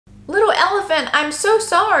husband, I'm so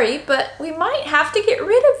sorry, but we might have to get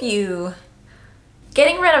rid of you.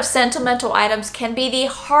 Getting rid of sentimental items can be the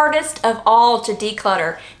hardest of all to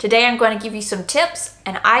declutter. Today I'm going to give you some tips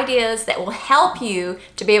and ideas that will help you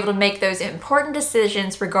to be able to make those important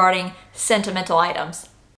decisions regarding sentimental items.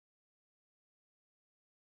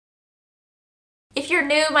 If you're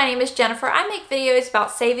new, my name is Jennifer. I make videos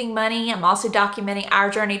about saving money. I'm also documenting our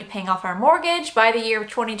journey to paying off our mortgage by the year of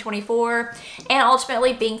 2024 and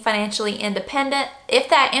ultimately being financially independent. If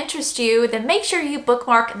that interests you, then make sure you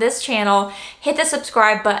bookmark this channel, hit the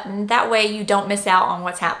subscribe button. That way you don't miss out on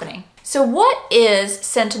what's happening. So what is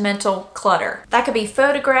sentimental clutter? That could be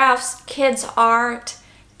photographs, kids' art,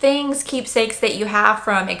 things, keepsakes that you have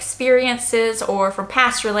from experiences or from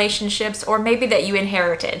past relationships, or maybe that you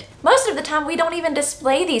inherited. Most of the time we don't even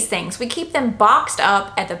display these things. We keep them boxed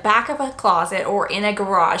up at the back of a closet or in a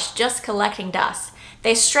garage just collecting dust.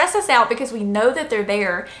 They stress us out because we know that they're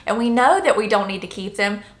there and we know that we don't need to keep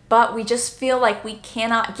them, but we just feel like we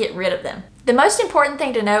cannot get rid of them. The most important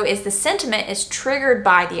thing to know is the sentiment is triggered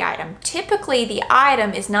by the item. Typically, the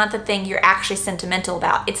item is not the thing you're actually sentimental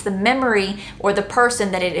about. It's the memory or the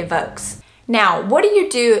person that it evokes. Now, what do you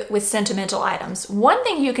do with sentimental items? One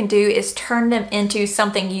thing you can do is turn them into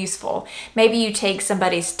something useful. Maybe you take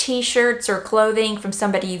somebody's t-shirts or clothing from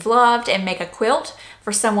somebody you've loved and make a quilt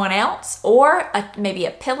for someone else, or maybe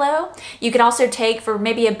a pillow. You could also take for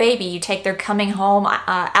maybe a baby, you take their coming home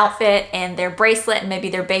outfit and their bracelet and maybe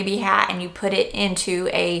their baby hat and you put it into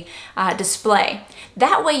a display.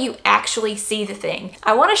 That way you actually see the thing.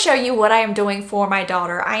 I want to show you what I am doing for my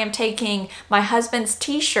daughter. I am taking my husband's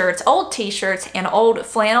t-shirts, old t-shirts and old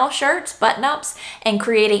flannel shirts, button-ups, and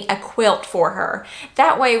creating a quilt for her.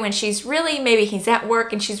 That way when she's really, maybe he's at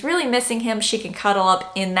work and she's really missing him, she can cuddle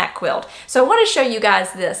up in that quilt. So I want to show you guys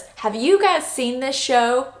this. Have you guys seen this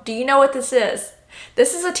show? Do you know what this is?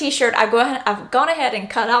 This is a t-shirt. I've gone ahead and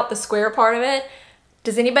cut out the square part of it.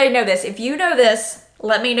 Does anybody know this? If you know this,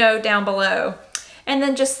 let me know down below. And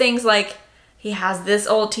then just things like, he has this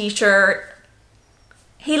old t-shirt.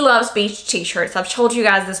 He loves beach t-shirts. I've told you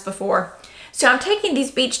guys this before. So I'm taking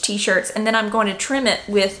these beach t-shirts and then I'm going to trim it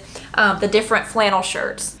with the different flannel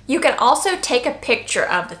shirts. You can also take a picture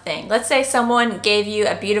of the thing. Let's say someone gave you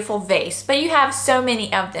a beautiful vase, but you have so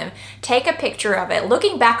many of them. Take a picture of it.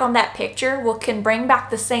 Looking back on that picture can bring back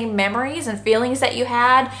the same memories and feelings that you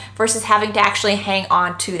had versus having to actually hang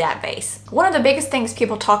on to that vase. One of the biggest things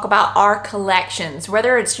people talk about are collections,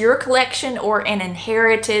 whether it's your collection or an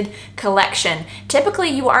inherited collection. Typically,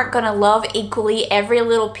 you aren't going to love equally every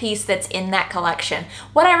little piece that's in that collection.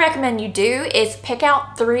 What I recommend you do is pick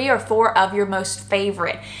out 3 or 4 of your most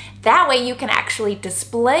favorite. That way you can actually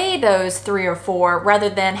display those 3 or 4 rather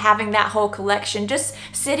than having that whole collection just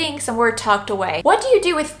sitting somewhere tucked away. What do you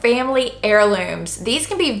do with family heirlooms? These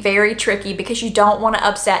can be very tricky because you don't want to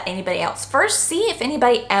upset anybody else. First, see if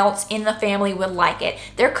anybody else in the family would like it.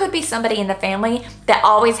 There could be somebody in the family that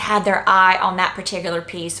always had their eye on that particular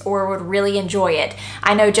piece or would really enjoy it.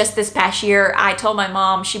 I know just this past year, I told my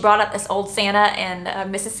mom, she brought up this old Santa and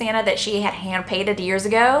Mrs. Santa that she had hand painted years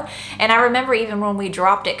ago. And I remember even when we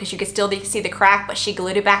dropped it, because you could still see the crack, but she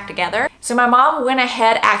glued it back together. So my mom went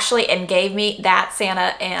ahead actually and gave me that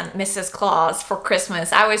Santa and Mrs. Claus for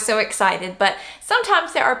Christmas. I was so excited, but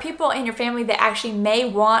sometimes there are people in your family that actually may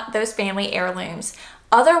want those family heirlooms.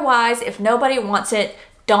 Otherwise, if nobody wants it,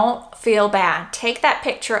 don't feel bad. Take that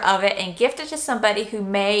picture of it and gift it to somebody who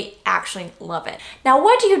may actually love it. Now,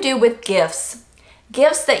 what do you do with gifts?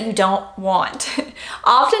 Gifts that you don't want.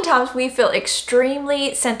 Oftentimes we feel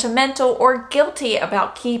extremely sentimental or guilty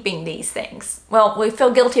about keeping these things. Well, we feel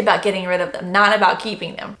guilty about getting rid of them, not about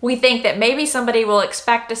keeping them. We think that maybe somebody will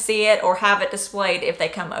expect to see it or have it displayed if they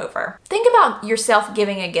come over. Think about yourself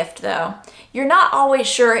giving a gift though. You're not always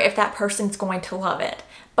sure if that person's going to love it,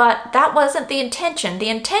 but that wasn't the intention. The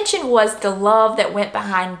intention was the love that went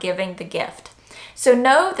behind giving the gift. So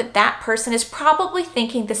know that that person is probably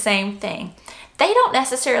thinking the same thing. They don't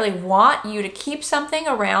necessarily want you to keep something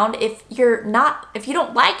around if you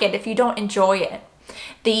don't like it, if you don't enjoy it.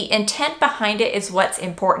 The intent behind it is what's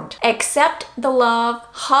important. Accept the love,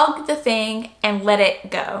 hug the thing, and let it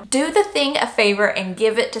go. Do the thing a favor and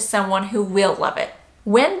give it to someone who will love it.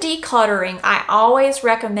 When decluttering, I always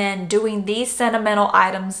recommend doing these sentimental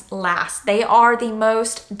items last. They are the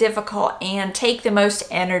most difficult and take the most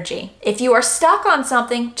energy. If you are stuck on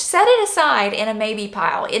something, set it aside in a maybe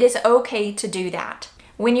pile. It is okay to do that.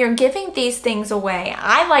 When you're giving these things away,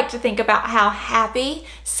 I like to think about how happy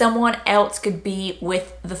someone else could be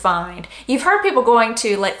with the find. You've heard people going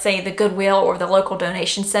to, let's say, the Goodwill or the local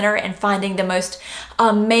donation center and finding the most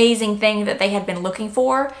amazing thing that they had been looking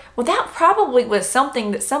for. Well, that probably was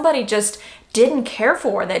something that somebody just didn't care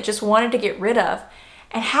for, that just wanted to get rid of.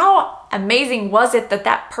 And how amazing was it that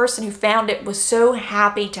that person who found it was so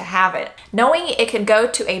happy to have it? Knowing it could go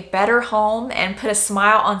to a better home and put a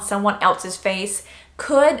smile on someone else's face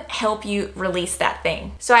could help you release that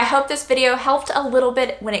thing. So I hope this video helped a little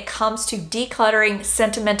bit when it comes to decluttering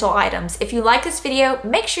sentimental items. If you like this video,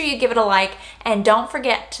 make sure you give it a like and don't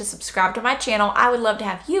forget to subscribe to my channel. I would love to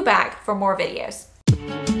have you back for more videos.